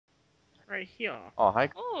Right here. Oh, hi.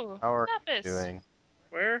 Oh, How are you lapis. doing?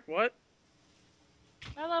 Where? What?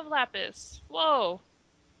 I love lapis. Whoa.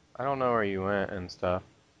 I don't know where you went and stuff.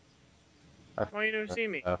 I Why you never see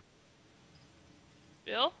me? stuff.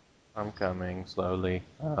 Bill? I'm coming slowly.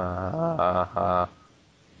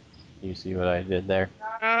 You see what I did there?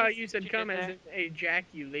 Ah, I you see what said you come did as there. in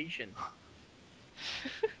ejaculation.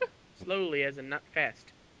 Slowly as in not fast.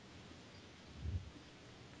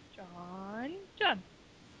 John.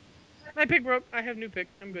 My pick broke. I have new pick.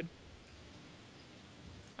 I'm good.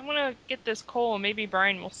 I'm gonna get this coal and maybe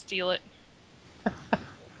Brian will steal it.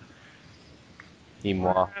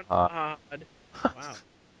 Imwaha. God. Wow.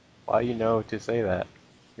 Why you know to say that?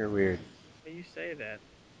 You're weird. Why you say that?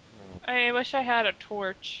 I wish I had a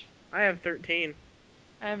torch. I have 13.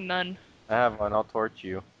 I have none. I have one. I'll torch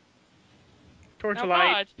you. Oh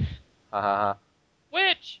Torchlight. god. Ha ha ha.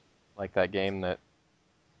 Witch! Like that game that's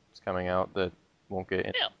coming out that won't get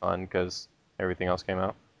any Bill. fun because everything else came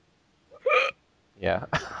out. Yeah.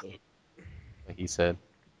 Like he said.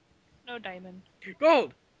 No diamond.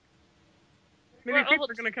 Gold! We're Maybe a at level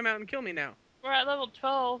creeper gonna come out and kill me now. we're at level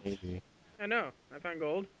 12. Maybe. I know. I found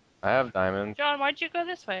gold. I have diamonds. John, why'd you go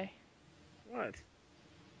this way? What?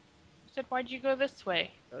 I said, why'd you go this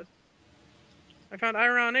way? I found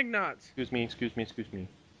iron ignots. Excuse me, excuse me, excuse me.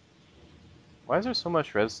 Why is there so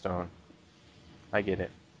much redstone? I get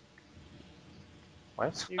it. Why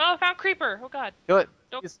is... You Oh, I found creeper! Oh god. Kill it!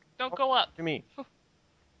 Don't Please. don't Oh, go up. to me.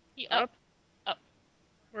 He up? up.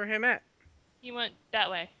 Where him at? He went that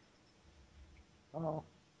way. Oh.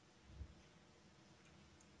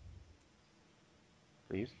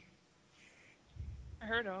 Please. I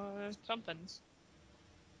heard something.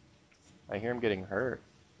 I hear him getting hurt.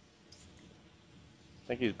 I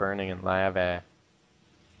think he's burning in lava.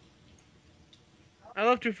 I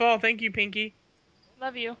love to fall. Thank you, Pinky.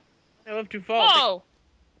 Love you. I love to fall. Whoa!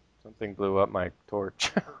 Something blew up my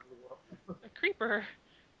torch. A creeper.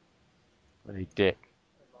 What a dick.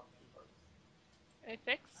 I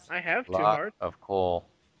fix? I have A two lot hearts. of coal.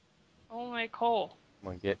 Oh my coal. I'm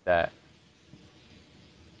gonna get that.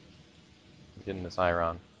 I'm getting this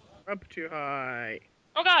iron. Up too high.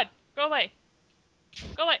 Oh god! Go away!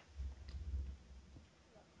 Go away!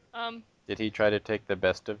 Did he try to take the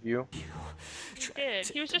best of you? He did.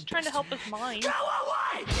 He was just trying to help us mine. He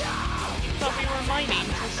thought we were mining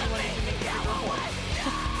because he wanted to make a bigger hole.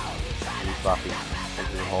 You floppy.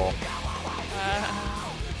 Into the hole.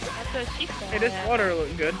 That's what she said. Hey, this water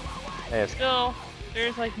look good. Hey, it's Still,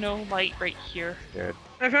 there's like no light right here. scared.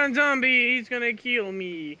 I found zombie. He's gonna kill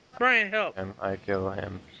me. Brian, help. Him. I kill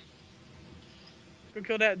him. Go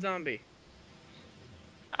kill that zombie.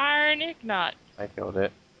 Iron ignot. I killed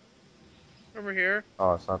it. Over here.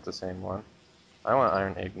 Oh, it's not the same one. I want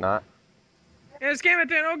iron ignite. And it's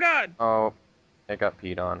skeleton. Oh god. Oh, it got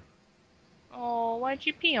peed on. Oh, why'd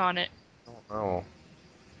you pee on it? I don't know.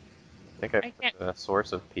 I think I I put can't the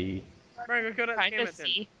source of pee. Brian, go kill that kind of skeleton.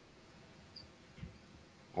 see.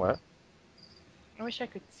 What? I wish I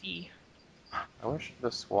could see. I wish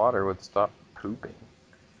this water would stop pooping.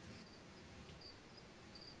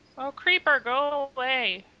 Oh, creeper, go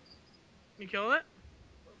away. You kill it?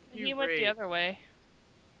 He You went the brave. other way.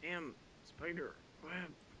 Damn spider web.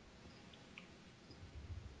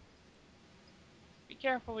 Be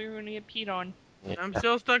careful, we're gonna get peed on. Yeah. I'm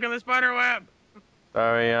still stuck in the spider web.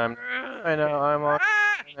 Sorry, I know I'm on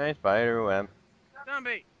Ah! a nice spider web.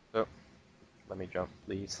 Zombie. So, let me jump,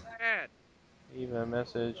 please. Bad. Leave a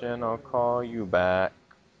message and I'll call you back.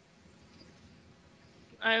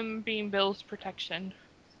 I'm being Bill's protection.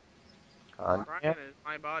 Brian Content. is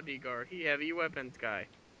my bodyguard. He heavy weapons guy.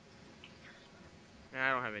 Nah,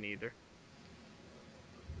 I don't have any either.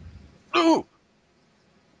 Ooh!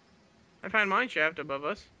 I find mine shaft above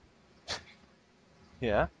us.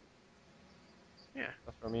 Yeah, Yeah.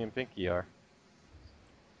 that's where me and Pinky are.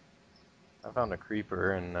 I found a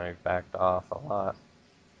creeper and I backed off a lot.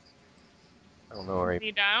 I don't know where Is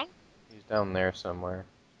he down? he's down there somewhere.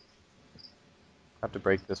 I have to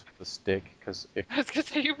break this with a stick because if I was gonna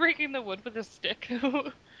say, you're breaking the wood with a stick. I don't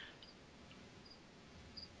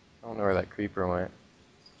know where that creeper went.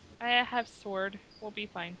 I have sword. We'll be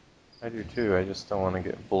fine. I do too. I just don't want to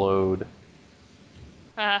get blowed.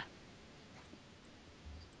 Ah,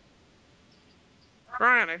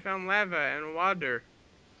 Brian, I found lava and water.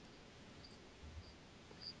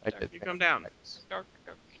 I did. You come down. dark,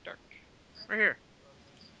 dark, dark. Right here.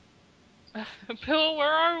 Bill, where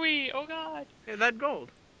are we? Oh god. Hey, that gold.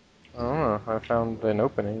 I don't know. I found an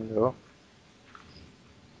opening though.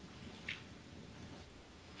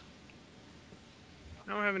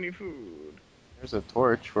 I don't have any food. There's a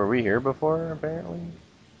torch. Were we here before? Apparently.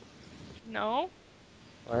 No?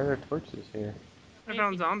 Why are there torches here? I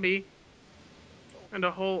found zombie and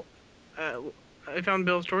a whole. I found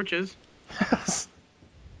Bill's torches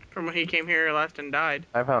from when he came here last and died.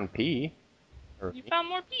 I found P. You found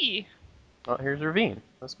more pee. Oh, here's ravine.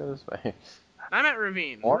 Let's go this way. I'm at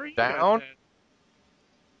Ravine. More Where are you guys down? at?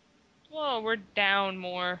 Whoa, we're down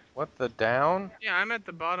more. What the down Yeah, I'm at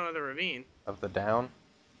the bottom of the ravine. of the down?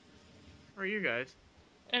 Where are you guys?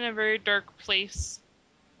 In a very dark place.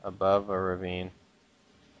 Above a ravine.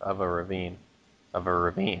 Of a ravine. Of a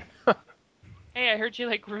ravine. Hey, I heard you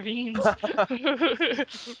like ravines. I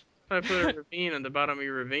put a ravine at the bottom of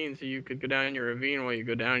your ravine so you could go down your ravine while you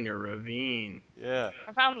go down your ravine. Yeah.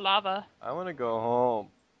 I found lava. I want to go home.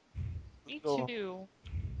 Me Let's go too.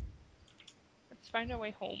 Let's find our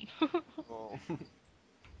way home. home.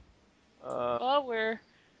 Well, we're...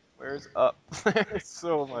 Where's up? There's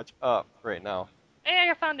so much up right now. Hey,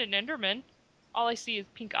 I found an Enderman. All I see is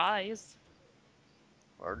pink eyes.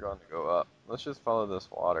 We're going to go up. Let's just follow this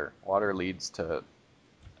water. Water leads to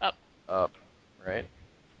Up. up, right?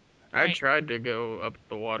 I Right. tried to go up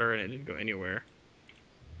the water and it didn't go anywhere.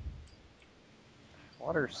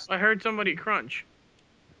 Water's... I heard somebody crunch.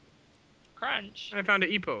 Crunch. And I found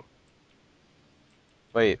an Epo.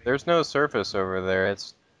 Wait, there's no surface over there.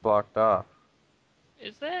 It's blocked off.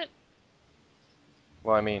 Is it?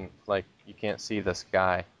 Well, I mean, like, you can't see the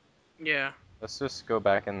sky. Yeah. Let's just go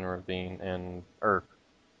back in the ravine and...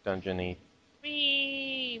 dungeon-y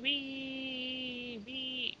Wee.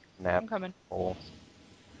 nap I'm coming. hole.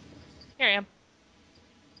 Here I am.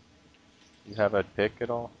 You have a pick at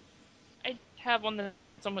all? I have one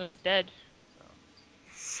that's almost dead.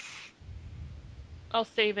 I'll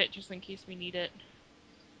save it just in case we need it.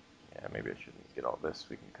 Yeah, maybe I shouldn't get all this.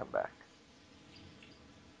 We can come back.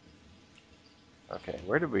 Okay,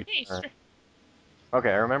 where did we Hey, turn? Okay,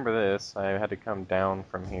 I remember this. I had to come down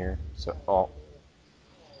from here. So, oh.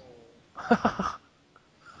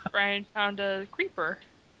 Brian found a creeper.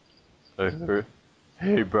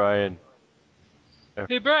 Hey, Brian.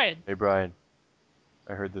 Hey, Brian. Hey, Brian.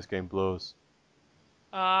 I heard this game blows.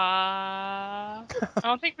 I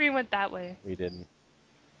don't think we went that way. We didn't.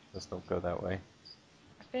 Let's don't go that way.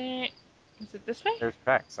 I think... Is it this way? There's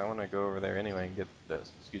tracks. I want to go over there anyway and get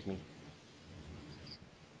this. Excuse me.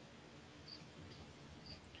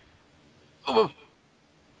 Oh!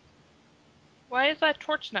 Why is that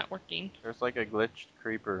torch not working? There's like a glitched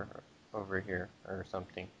creeper over here or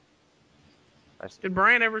something. Did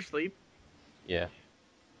Brian ever sleep? Yeah.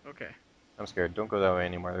 Okay. I'm scared. Don't go that way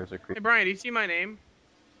anymore. There's a Hey creeper. Brian, do you see my name?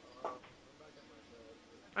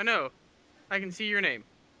 I know. I can see your name.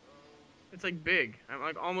 It's like big. I'm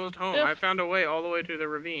like almost home. Ugh. I found a way all the way to the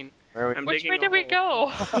ravine. Where are we? I'm Which digging way a did we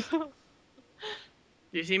hole. go?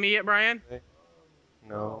 Do you see me yet, Brian?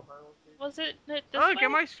 No. Was it this Oh, look way?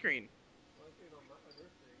 at my screen.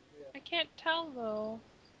 I can't tell though.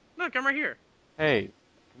 Look, I'm right here. Hey,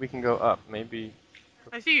 we can go up. Maybe.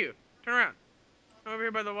 I see you. Turn around. I'm over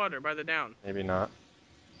here by the water, by the down. Maybe not.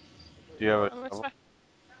 Do you have a Oh, it's shovel? fine.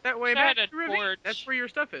 That way Wish I back had to a the ravine. torch. That's where your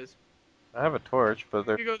stuff is. I have a torch, but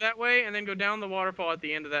there. You go that way and then go down the waterfall at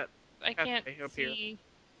the end of that I can't pathway up here. see.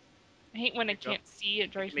 I hate when I There you go. can't see. It I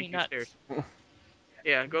can drives me make you nuts. stairs.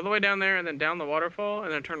 Yeah, go all the way down there and then down the waterfall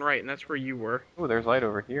and then turn right, and that's where you were. Oh, there's light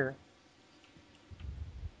over here.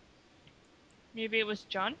 Maybe it was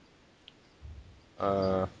John?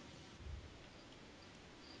 Uh,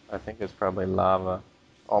 I think it's probably lava.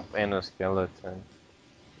 Oh, and a skeleton.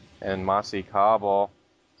 And mossy cobble.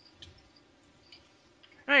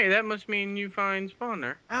 Hey, that must mean you find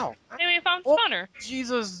spawner. Ow! Hey, we found Oh. spawner.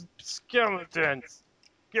 Jesus, skeletons!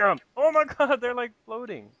 Get 'em! Oh my god, they're like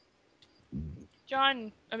floating.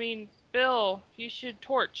 Bill, you should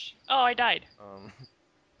torch. Oh, I died.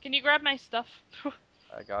 Can you grab my stuff?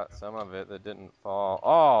 I got some of it that didn't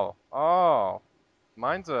fall. Oh!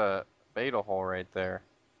 Mine's a beta hole right there.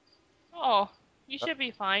 Oh, you should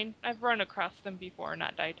be fine. I've run across them before and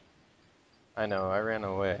not died. I know, I ran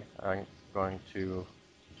away. I'm going to...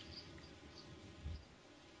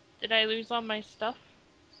 Did I lose all my stuff?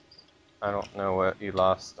 I don't know what you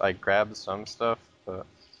lost. I grabbed some stuff, but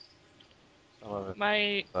some of it...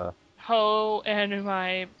 My hoe and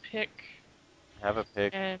my pick. I have a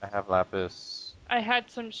pick, And I have lapis. I had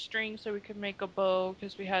some string so we could make a bow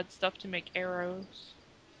because we had stuff to make arrows.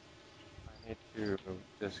 I need to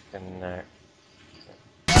disconnect.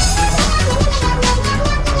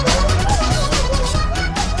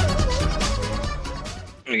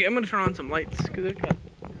 Okay, I'm gonna turn on some lights because it got.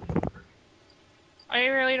 I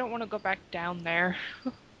really don't want to go back down there.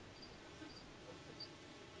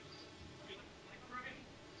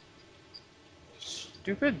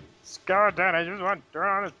 Stupid skeleton, I just want to turn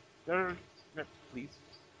on it. Please.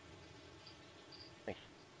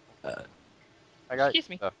 I got Excuse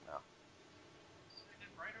me. stuff now.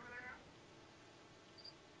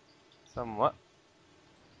 Somewhat.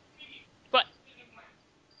 What?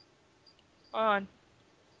 On.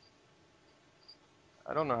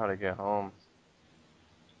 I don't know how to get home.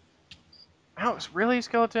 Ow, really,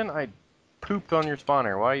 skeleton? I pooped on your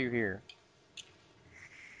spawner. Why are you here?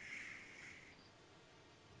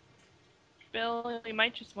 Bill, you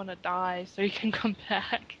might just want to die so you can come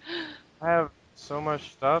back. I have so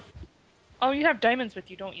much stuff. Oh, you have diamonds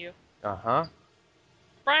with you, don't you? Uh-huh.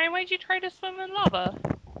 Brian, why'd you try to swim in lava?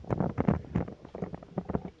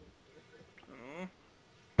 Oh.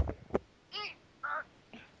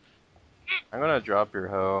 I'm gonna drop your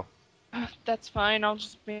hoe. That's fine, I'll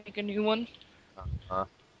just make a new one. Uh-huh.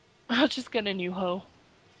 I'll just get a new hoe.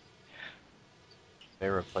 They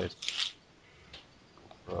replaced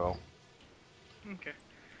bro. Okay.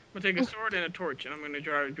 I'm gonna take a sword and a torch, and I'm gonna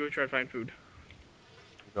try to find food.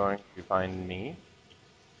 You going to find me?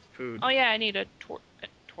 Food. Oh yeah, I need a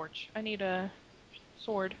torch. I need a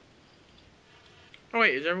sword. Oh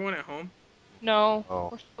wait, is everyone at home? No, Oh.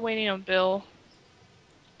 we're still waiting on Bill.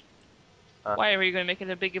 Uh, Why are you gonna make it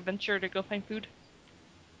a big adventure to go find food?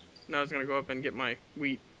 No, I was gonna go up and get my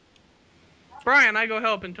wheat. Brian, I go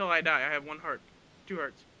help until I die. I have 1 heart. 2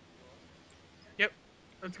 hearts. Yep.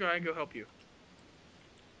 Let's go. I go help you.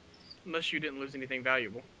 Unless you didn't lose anything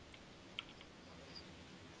valuable.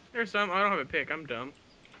 There's some. I don't have a pick. I'm dumb.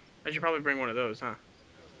 I should probably bring one of those, huh?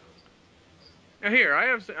 Now here, I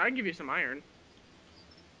have. I can give you some iron.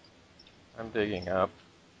 I'm digging up.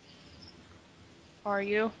 Are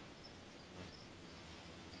you?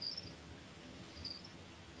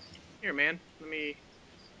 Here, man. Let me.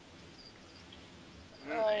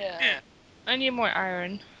 Oh Eh. yeah. I need more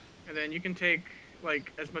iron. And then you can take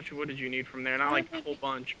like as much wood as you need from there. Not like a whole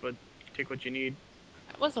bunch, but take what you need.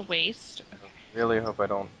 That was a waste. I Okay. really hope I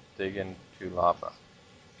don't dig into lava.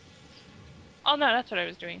 Oh no, that's what I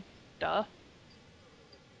was doing. Duh.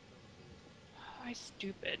 I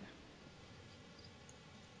stupid.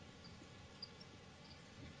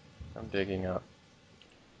 I'm digging up.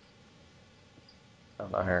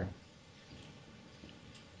 Found iron.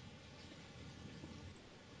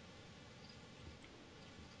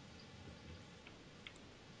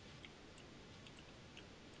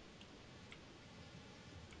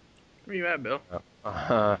 Where you at, Bill? Yep.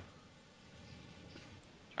 Trying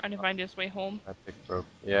to find his way home. My pick broke.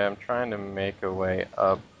 Yeah, I'm trying to make a way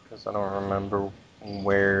up because I don't remember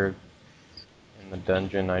where in the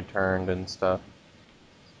dungeon I turned and stuff.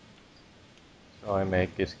 So I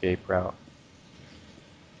make escape route.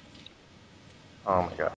 Oh my god.